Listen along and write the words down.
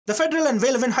The Federal and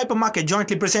Velevin Hypermarket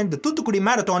jointly present the Thoothukudi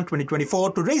Marathon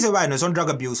 2024 to raise awareness on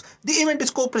drug abuse. The event is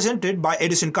co-presented by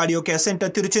Edison Cardio Care Center,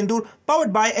 Tiruchendur,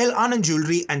 powered by L. Anand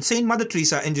Jewelry and St. Mother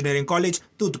Teresa Engineering College,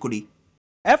 Thoothukudi.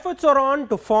 Efforts are on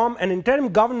to form an interim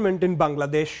government in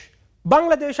Bangladesh.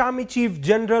 Bangladesh Army Chief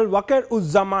General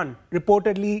Waker-uz-Zaman,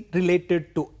 reportedly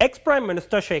related to ex-Prime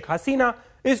Minister Sheikh Hasina,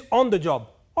 is on the job.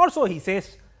 Or so he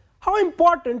says. How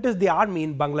important is the army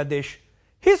in Bangladesh?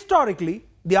 Historically,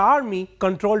 the army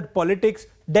controlled politics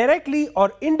directly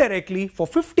or indirectly for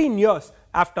 15 years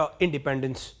after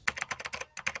independence.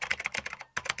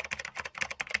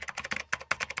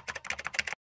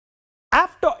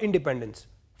 After independence,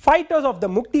 fighters of the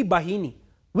Mukti Bahini,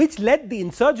 which led the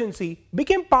insurgency,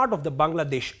 became part of the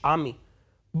Bangladesh army.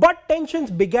 But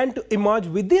tensions began to emerge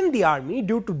within the army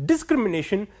due to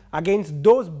discrimination against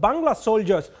those Bangla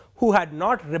soldiers who had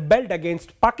not rebelled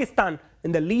against Pakistan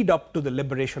in the lead up to the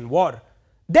liberation war.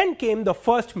 Then came the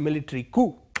first military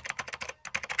coup.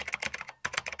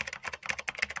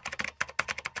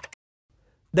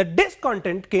 The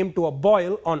discontent came to a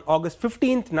boil on August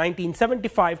 15,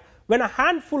 1975, when a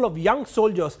handful of young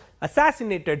soldiers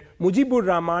assassinated Mujibur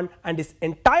Rahman and his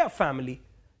entire family.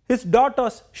 His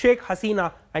daughters Sheikh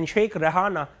Hasina and Sheikh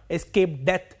Rehana escaped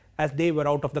death as they were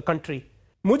out of the country.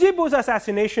 Mujibur's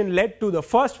assassination led to the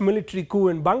first military coup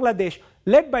in Bangladesh,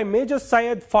 led by Major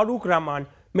Syed Farooq Rahman,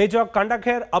 Major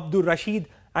Kandakher Abdur Rashid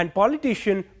and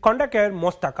politician Kandakher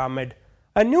Mostaq Ahmed.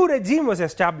 A new regime was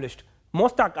established.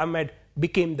 Mostaq Ahmed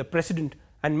became the president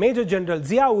and Major General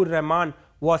Zia-ur-Rahman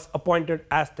was appointed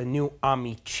as the new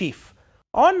army chief.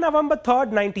 On November 3,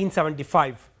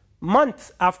 1975,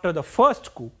 months after the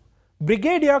first coup,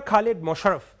 Brigadier Khalid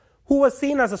Mosharraf, who was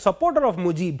seen as a supporter of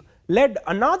Mujib, led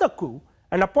another coup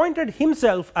and appointed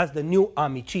himself as the new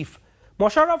army chief.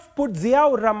 Mosharraf put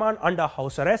Zia-ur-Rahman under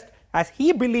house arrest as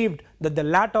he believed that the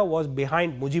latter was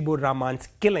behind Mujibur Rahman's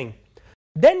killing.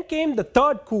 Then came the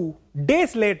third coup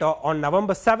days later on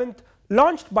November 7th,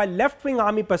 launched by left-wing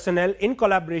army personnel in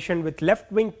collaboration with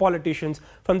left-wing politicians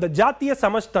from the Jatiya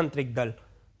Samajtantrik Dal.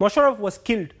 Mosharraf was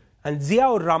killed and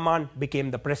Zia-ur-Rahman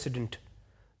became the president.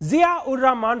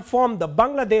 Zia-ur-Rahman formed the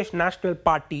Bangladesh National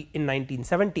Party in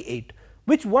 1978,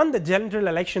 which won the general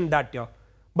election that year.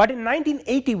 But in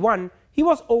 1981, he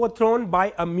was overthrown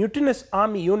by a mutinous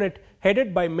army unit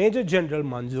headed by Major General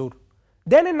Manzoor.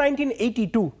 Then in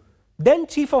 1982, then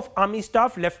Chief of Army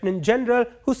Staff Lieutenant General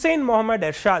Hussain Mohammad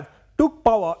Ershad took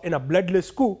power in a bloodless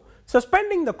coup,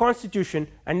 suspending the constitution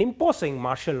and imposing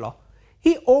martial law.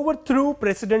 He overthrew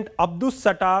President Abdus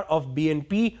Sattar of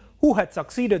BNP, who had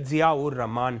succeeded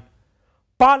Zia-ur-Rahman.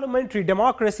 Parliamentary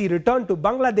democracy returned to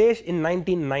Bangladesh in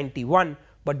 1991,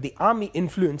 but the army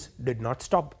influence did not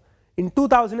stop. In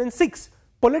 2006,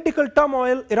 political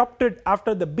turmoil erupted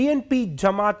after the BNP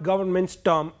Jamaat government's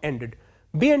term ended.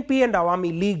 BNP and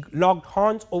Awami League locked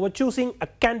horns over choosing a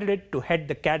candidate to head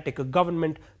the caretaker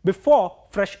government before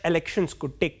fresh elections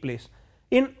could take place.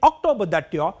 In October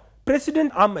that year,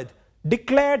 President Ahmed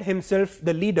declared himself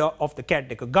the leader of the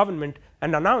caretaker government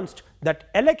and announced that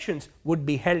elections would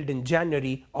be held in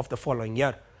January of the following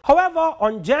year. However,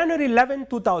 on January 11,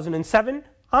 2007,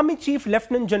 Army Chief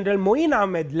Lieutenant General Moin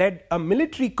Ahmed led a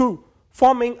military coup,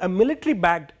 forming a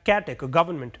military-backed caretaker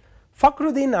government.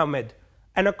 Fakhruddin Ahmed,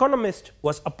 an economist,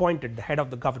 was appointed the head of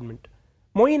the government.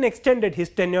 Moin extended his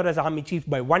tenure as army chief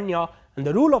by 1 year and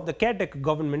the rule of the caretaker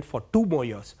government for 2 more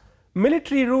years.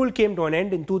 Military rule came to an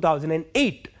end in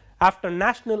 2008 after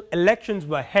national elections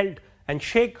were held and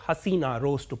Sheikh Hasina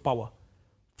rose to power.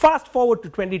 Fast forward to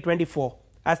 2024,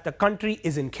 as the country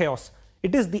is in chaos,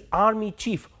 it is the army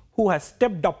chief who has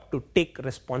stepped up to take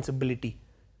responsibility.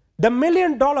 The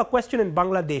million-dollar question in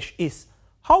Bangladesh is,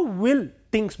 how will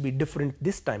things be different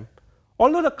this time?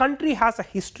 Although the country has a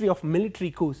history of military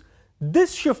coups,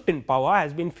 this shift in power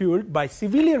has been fueled by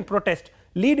civilian protest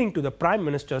leading to the Prime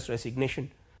Minister's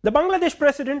resignation. The Bangladesh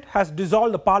president has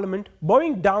dissolved the parliament,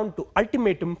 bowing down to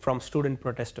ultimatum from student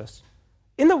protesters.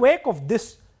 In the wake of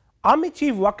this, Army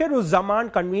Chief Waker-uz-Zaman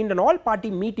convened an all-party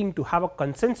meeting to have a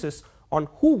consensus on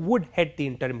who would head the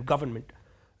interim government.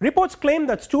 Reports claim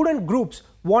that student groups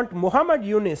want Muhammad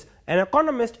Yunus, an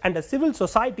economist and a civil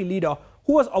society leader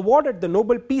who was awarded the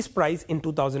Nobel Peace Prize in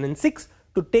 2006,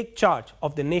 to take charge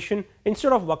of the nation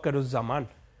instead of Waker-uz-Zaman.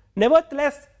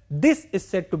 Nevertheless, this is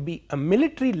said to be a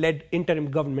military-led interim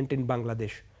government in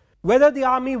Bangladesh. Whether the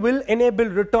army will enable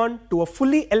return to a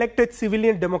fully elected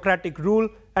civilian democratic rule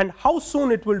and how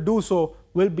soon it will do so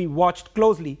will be watched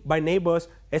closely by neighbours,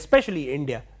 especially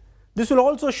India. This will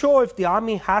also show if the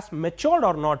army has matured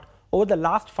or not over the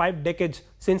last 5 decades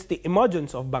since the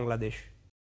emergence of Bangladesh.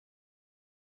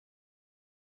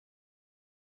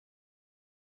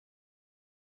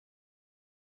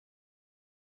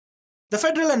 The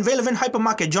Federal and Valevan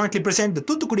Hypermarket jointly present the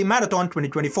Thuthukudi Marathon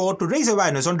 2024 to raise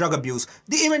awareness on drug abuse.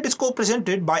 The event is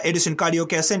co-presented by Edison Cardio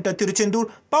Care Center, Tiruchendur,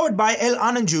 powered by L.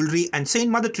 Anand Jewelry and Saint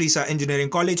Mother Teresa Engineering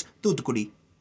College, Thuthukudi.